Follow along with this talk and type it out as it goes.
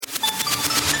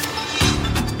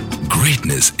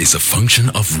greatness is a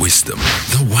function of wisdom.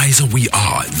 The wiser we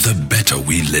are, the better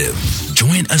we live.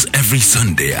 Join us every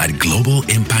Sunday at Global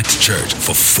Impact Church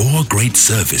for 4 great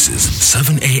services: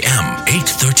 7 a.m.,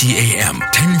 8:30 a.m.,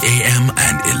 10 a.m.,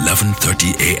 and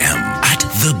 11:30 a.m. at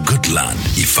The Goodland,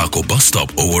 Ifako Bus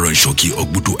Stop, Oworonshoki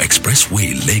Ogbudu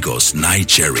Expressway, Lagos,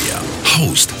 Nigeria.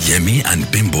 Host Yemi and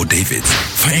Bimbo Davids.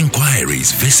 For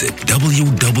inquiries, visit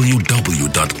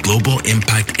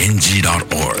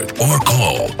www.globalimpactng.org or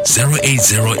call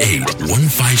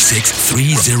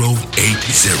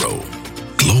 0808-156-3080.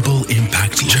 Global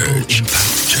Impact Church.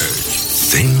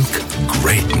 Think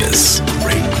greatness.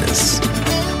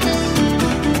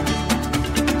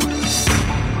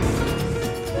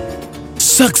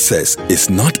 Success is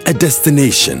not a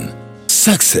destination.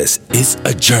 Success is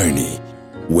a journey.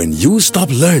 When you stop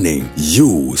learning,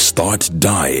 you start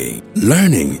dying.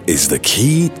 Learning is the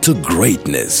key to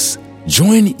greatness.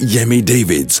 Join Yemi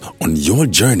Davids on your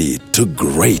journey to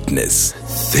greatness.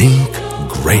 Think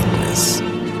greatness.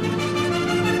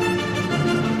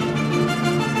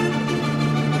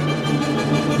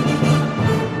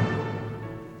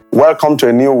 Welcome to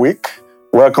a new week.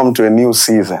 Welcome to a new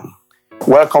season.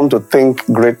 Welcome to Think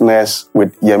Greatness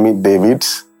with Yemi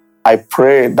Davids. I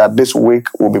pray that this week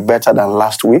will be better than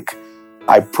last week.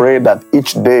 I pray that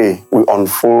each day we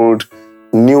unfold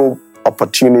new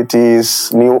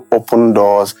opportunities, new open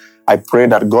doors. I pray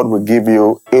that God will give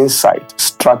you insight,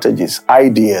 strategies,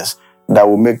 ideas that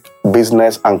will make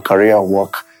business and career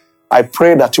work. I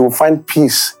pray that you will find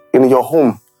peace in your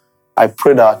home. I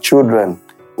pray that our children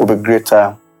will be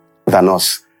greater than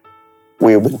us.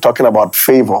 We've been talking about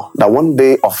favor, that one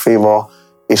day of favor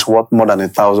is worth more than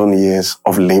 1,000 years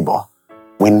of labor.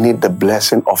 We need the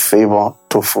blessing of favor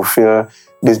to fulfill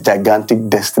this gigantic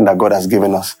destiny that God has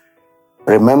given us.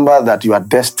 Remember that you are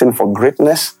destined for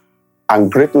greatness,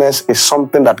 and greatness is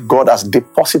something that God has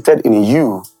deposited in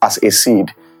you as a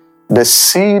seed. The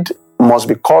seed must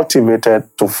be cultivated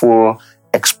to full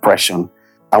expression.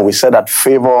 And we said that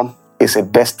favor is a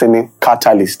destiny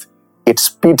catalyst. It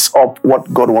speeds up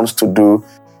what God wants to do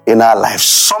in our lives.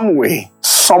 Some way,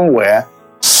 somewhere,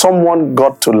 someone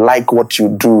got to like what you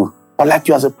do or like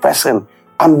you as a person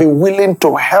and be willing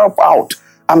to help out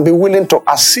and be willing to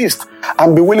assist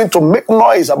and be willing to make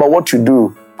noise about what you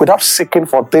do without seeking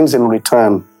for things in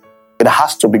return. It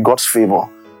has to be God's favor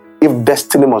if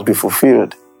destiny must be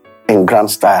fulfilled in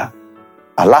grand style.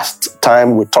 Last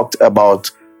time we talked about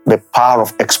the power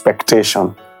of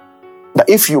expectation. That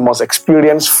if you must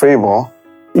experience favor,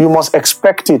 you must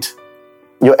expect it.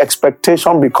 Your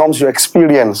expectation becomes your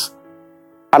experience.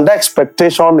 And that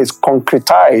expectation is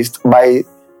concretized by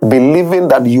believing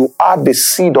that you are the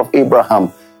seed of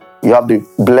Abraham. You have the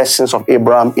blessings of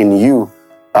Abraham in you,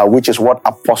 which is what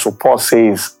Apostle Paul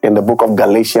says in the book of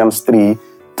Galatians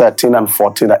 3:13 and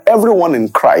 14, that everyone in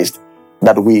Christ,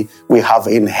 that we have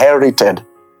inherited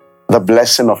the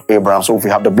blessing of Abraham. So if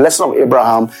we have the blessing of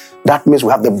Abraham, that means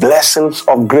we have the blessings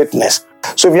of greatness.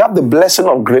 So if you have the blessing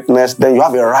of greatness, then you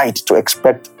have a right to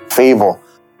expect favor.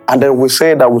 And then we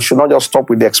say that we should not just stop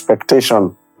with the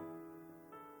expectation.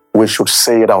 We should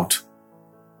say it out.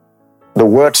 The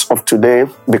words of today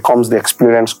becomes the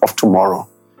experience of tomorrow.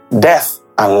 Death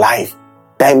and life,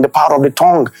 they're in the power of the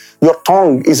tongue. Your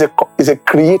tongue is a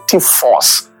creative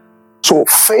force. So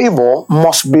favor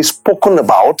must be spoken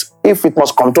about if it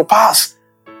must come to pass.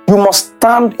 You must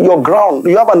stand your ground.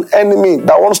 You have an enemy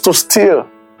that wants to steal,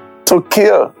 to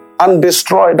kill, and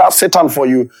destroy. That's Satan for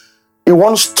you. He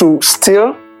wants to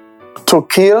steal, to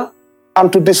kill,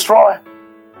 and to destroy.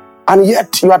 And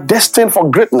yet you are destined for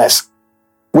greatness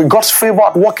with God's favor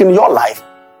at work in your life.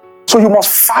 So you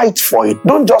must fight for it.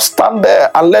 Don't just stand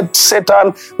there and let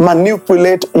Satan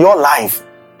manipulate your life.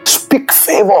 Speak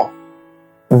favor.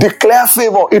 Declare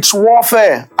favor. It's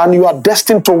warfare, and you are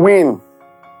destined to win.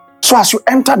 So as you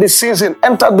enter the season,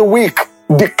 enter the week,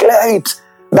 declare it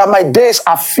that my days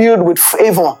are filled with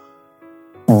favor.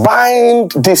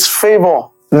 Bind this favor.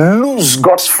 Lose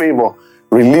God's favor.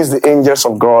 Release the angels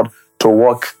of God to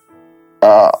work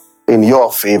in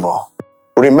your favor.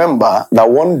 Remember that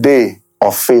one day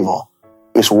of favor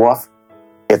is worth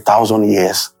 1,000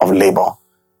 years of labor.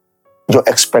 Your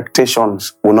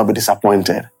expectations will not be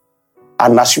disappointed.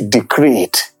 And as you decree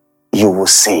it, you will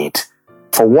see it.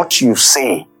 For what you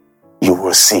say, you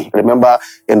will see. Remember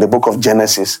in the book of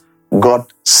Genesis,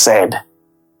 God said,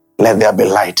 let there be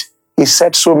light. He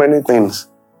said so many things.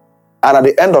 And at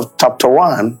the end of chapter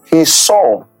 1, he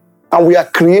saw, and we are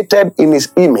created in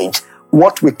his image.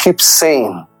 What we keep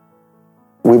saying,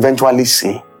 we eventually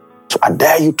see. So I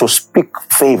dare you to speak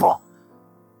favor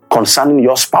concerning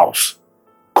your spouse,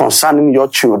 concerning your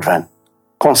children,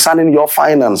 concerning your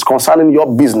finance, concerning your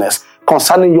business,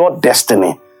 concerning your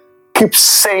destiny. Keep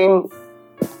saying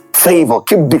favor.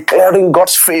 Keep declaring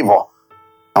God's favor.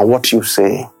 And what you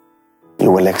say, you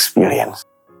will experience.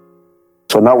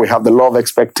 So now we have the law of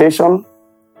expectation.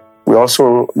 We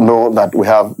also know that we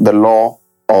have the law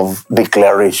of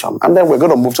declaration. And then we're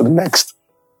going to move to the next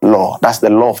law. That's the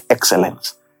law of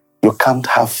excellence. You can't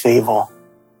have favor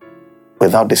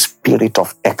without the spirit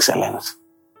of excellence.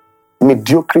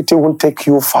 Mediocrity won't take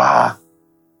you far.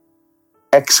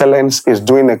 Excellence is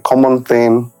doing a common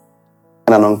thing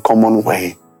in an uncommon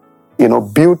way.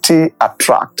 Beauty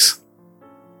attracts,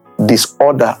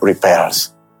 disorder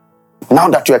repels. Now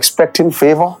that you're expecting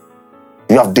favor,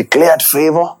 you have declared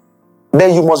favor,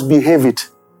 then you must behave it.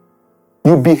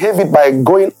 You behave it by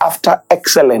going after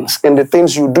excellence in the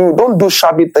things you do. Don't do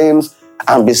shabby things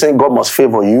and be saying God must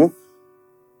favor you.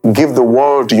 Give the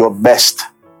world your best,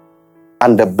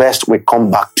 and the best will come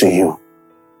back to you.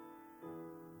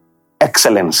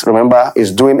 Excellence, remember,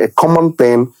 is doing a common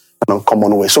thing in an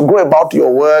uncommon way. So go about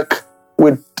your work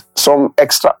with some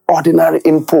extraordinary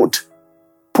input.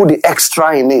 Put the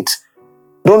extra in it.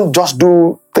 Don't just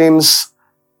do things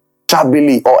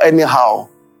shabbily or anyhow.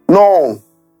 No,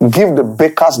 give the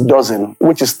baker's dozen,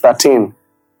 which is 13.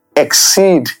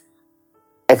 Exceed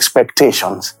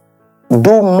expectations.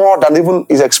 Do more than even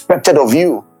is expected of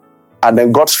you, and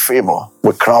then God's favor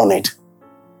will crown it.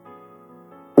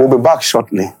 We'll be back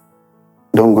shortly.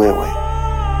 Don't go away.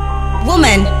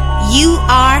 Woman, you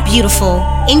are beautiful,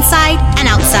 inside and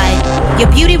outside.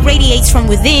 Your beauty radiates from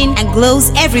within and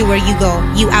glows everywhere you go.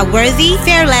 You are worthy,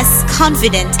 fearless,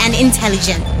 confident, and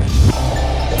intelligent.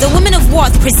 The Women of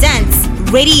Worth presents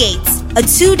Radiates, a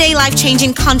 2-day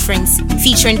life-changing conference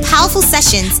featuring powerful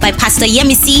sessions by Pastor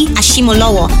Yemisi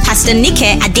Ashimolowo, Pastor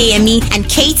Nike Adeyemi, and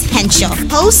Kate Henshaw.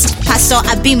 Host, Pastor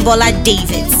Abimbola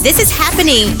Davids. This is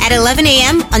happening at 11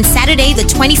 a.m. on Saturday, the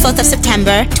 24th of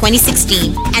September,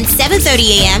 2016, and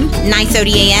 7:30 a.m.,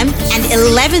 9:30 a.m., and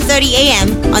 11:30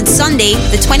 a.m. on Sunday,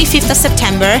 the 25th of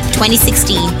September,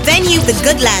 2016. Venue, The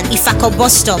Goodland, Ifako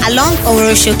Bus Stop, along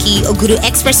Oroshoki Ogudu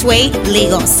Expressway,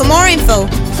 Lagos. For more info,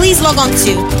 please log on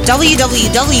to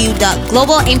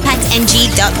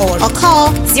www.globalimpactng.org or call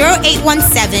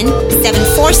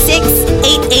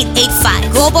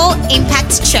 0817-746-8885. Global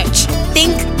Impact Church.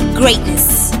 Think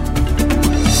greatness.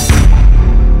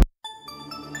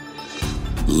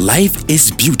 Life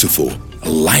is beautiful.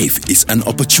 Life is an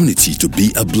opportunity to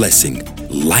be a blessing.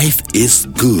 Life is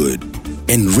good.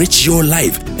 Enrich your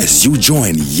life as you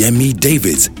join Yemi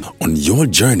Davids on your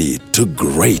journey to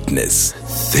greatness.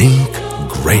 Think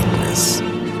greatness.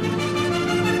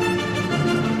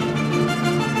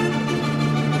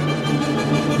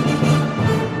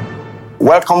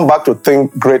 Welcome back to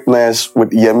Think Greatness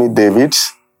with Yemi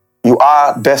Davids. You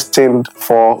are destined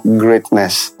for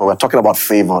greatness. We're talking about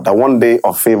favor, that one day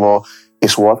of favor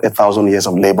is worth 1,000 years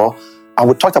of labor. And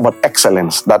we talked about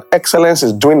excellence, that excellence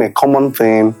is doing a common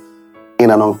thing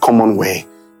in an uncommon way.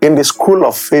 In the school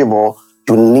of favor,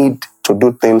 you need to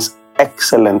do things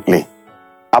excellently.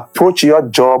 Approach your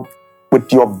job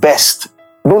with your best.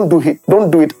 Don't do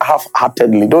it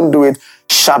half-heartedly. Don't do it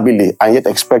shabbily and yet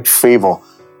expect favor.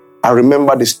 I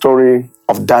remember the story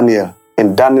of Daniel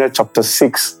in Daniel chapter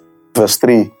 6, verse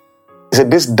 3. He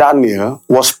said, this Daniel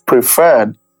was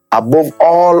preferred above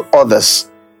all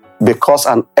others because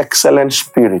an excellent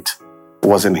spirit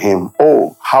was in him.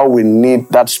 Oh, how we need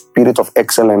that spirit of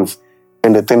excellence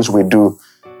in the things we do.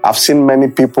 I've seen many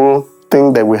people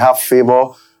think that we have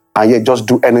favor and yet just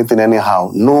do anything anyhow.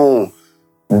 No,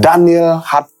 Daniel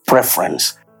had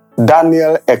preference.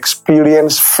 Daniel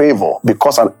experienced favor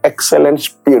because an excellent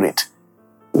spirit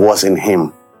was in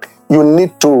him. You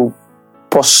need to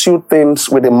pursue things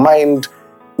with a mind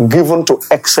given to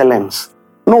excellence.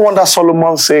 No wonder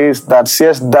Solomon says that,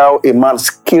 seest thou a man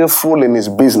skillful in his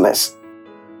business,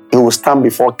 he will stand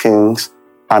before kings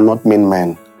and not mean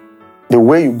men. The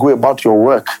way you go about your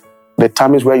work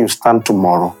determines where you stand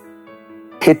tomorrow.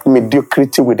 Hate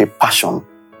mediocrity with a passion.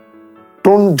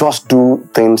 Don't just do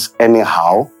things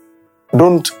anyhow.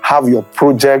 Don't have your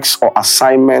projects or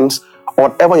assignments, or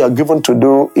whatever you're given to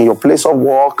do in your place of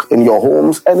work, in your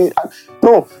homes.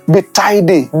 No, be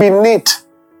tidy, be neat.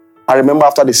 I remember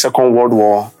after the Second World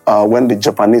War, when the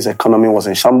Japanese economy was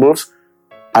in shambles,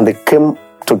 and they came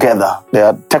together, they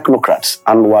are technocrats,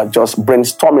 and were just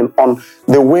brainstorming on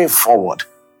the way forward.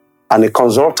 And a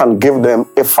consultant gave them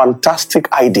a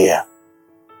fantastic idea.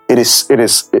 It is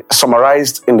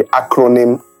summarized in the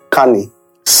acronym CANI.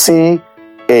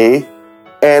 C-A-N-I.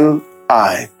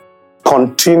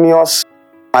 Continuous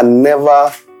and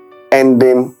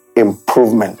never-ending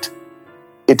improvement.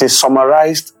 It is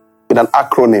summarized in an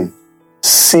acronym.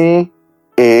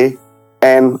 CANI.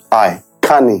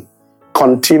 Canny,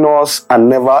 continuous and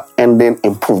never-ending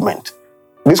improvement.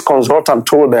 This consultant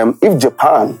told them if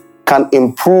Japan can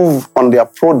improve on their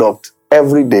product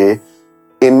every day,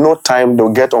 in no time they'll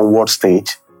get on world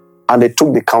stage. And they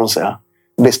took the counsel.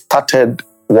 They started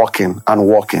working and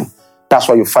working. That's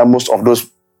why you find most of those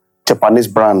Japanese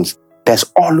brands, there's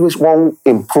always one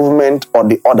improvement or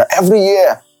the other. Every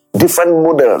year, different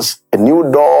models, a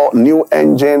new door, new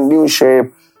engine, new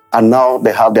shape, and now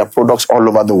they have their products all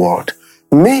over the world.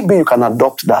 Maybe you can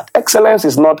adopt that. Excellence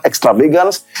is not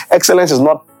extravagance. Excellence is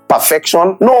not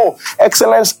perfection. No,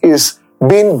 excellence is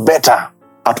being better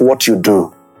at what you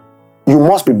do. You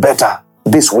must be better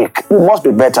this week. You must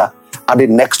be better at the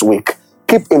next week.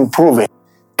 Keep improving.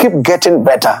 Keep getting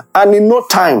better. And in no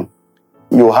time,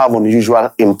 you have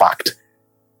unusual impact.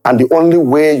 And the only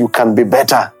way you can be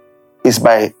better is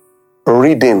by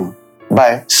reading,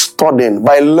 by studying,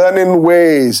 by learning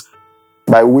ways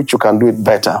by which you can do it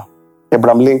better.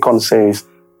 Abraham Lincoln says,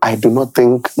 I do not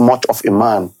think much of a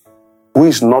man who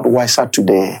is not wiser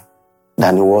today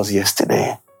than he was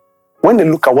yesterday. When they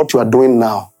look at what you are doing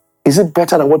now, is it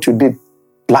better than what you did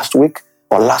last week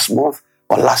or last month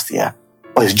or last year?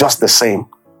 Or it's just the same?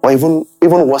 Or even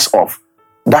worse off?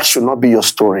 That should not be your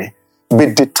story.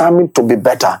 Be determined to be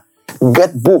better.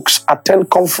 Get books, attend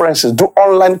conferences, do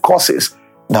online courses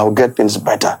that will get things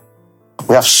better.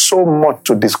 We have so much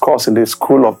to discuss in the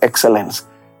School of Excellence.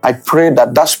 I pray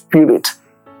that that spirit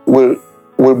will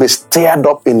be stirred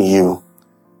up in you.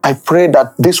 I pray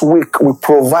that this week will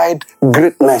provide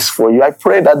greatness for you. I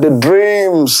pray that the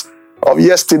dreams of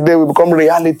yesterday will become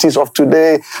realities of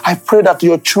today. I pray that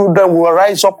your children will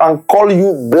rise up and call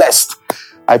you blessed.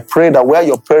 I pray that where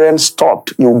your parents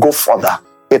stopped, you will go further,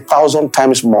 1,000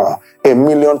 times more,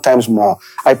 1,000,000 times more.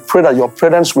 I pray that your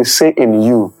parents will see in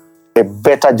you a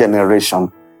better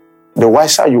generation. The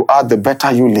wiser you are, the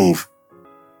better you live.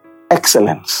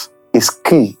 Excellence is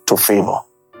key to favor.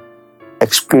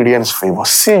 Experience favor.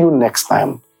 See you next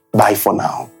time. Bye for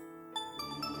now.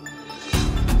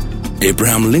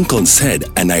 Abraham Lincoln said,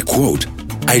 and I quote,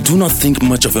 I do not think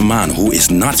much of a man who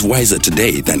is not wiser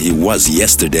today than he was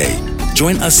yesterday.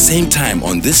 Join us same time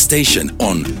on this station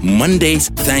on Mondays.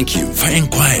 Thank you. For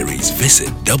inquiries,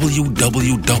 visit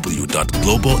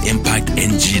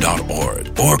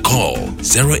www.globalimpactng.org or call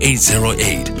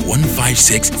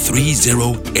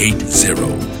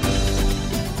 0808-156-3080.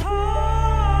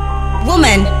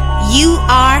 Woman, you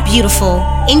are beautiful,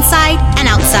 inside and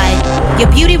outside.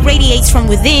 Your beauty radiates from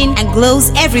within and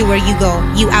glows everywhere you go.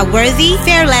 You are worthy,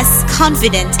 fearless,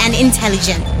 confident, and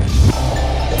intelligent.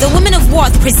 The Women of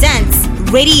Worth presents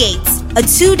Radiates, a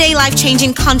 2-day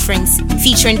life-changing conference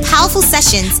featuring powerful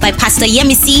sessions by Pastor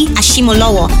Yemisi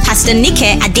Ashimolowo, Pastor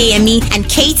Nike Adeyemi, and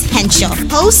Kate Henshaw.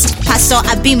 Host, Pastor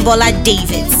Abimbola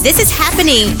Davids. This is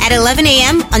happening at 11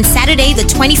 a.m. on Saturday, the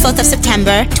 24th of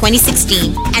September,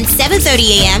 2016, and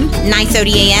 7:30 a.m.,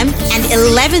 9:30 a.m., and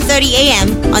 11:30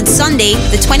 a.m. on Sunday,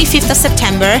 the 25th of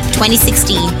September,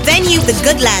 2016. Venue, The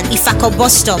Goodland, Ifako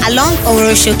Bus Stop, along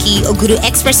Oroshoki Ogudu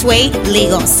Expressway,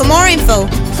 Lagos. For more info,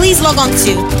 please log on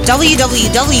to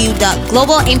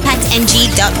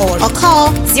www.globalimpactng.org or call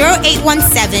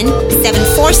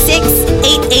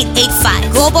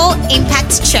 0817-746-8885. Global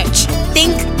Impact Church.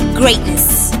 Think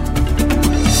greatness.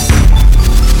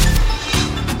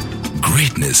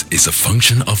 Greatness is a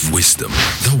function of wisdom.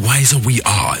 The wiser we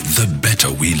are, the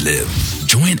better we live.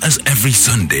 Join us every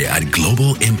Sunday at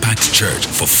Global Impact Church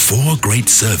for 4 great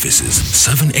services,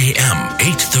 7 a.m.,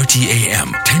 8:30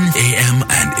 a.m., 10 a.m.,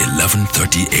 and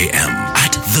 11:30 a.m.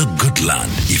 at The Goodland,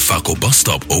 Ifako Bus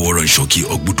Stop, Oworonshoki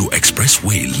Ogbudu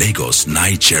Expressway, Lagos,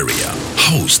 Nigeria.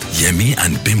 Host Yemi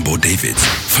and Bimbo Davids.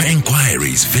 For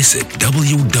inquiries, visit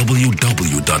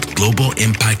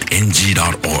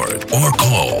www.globalimpactng.org or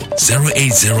call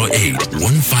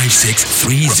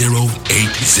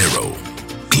 0808-156-3080.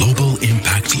 Global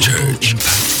Impact Church.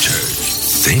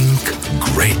 Think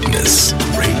greatness.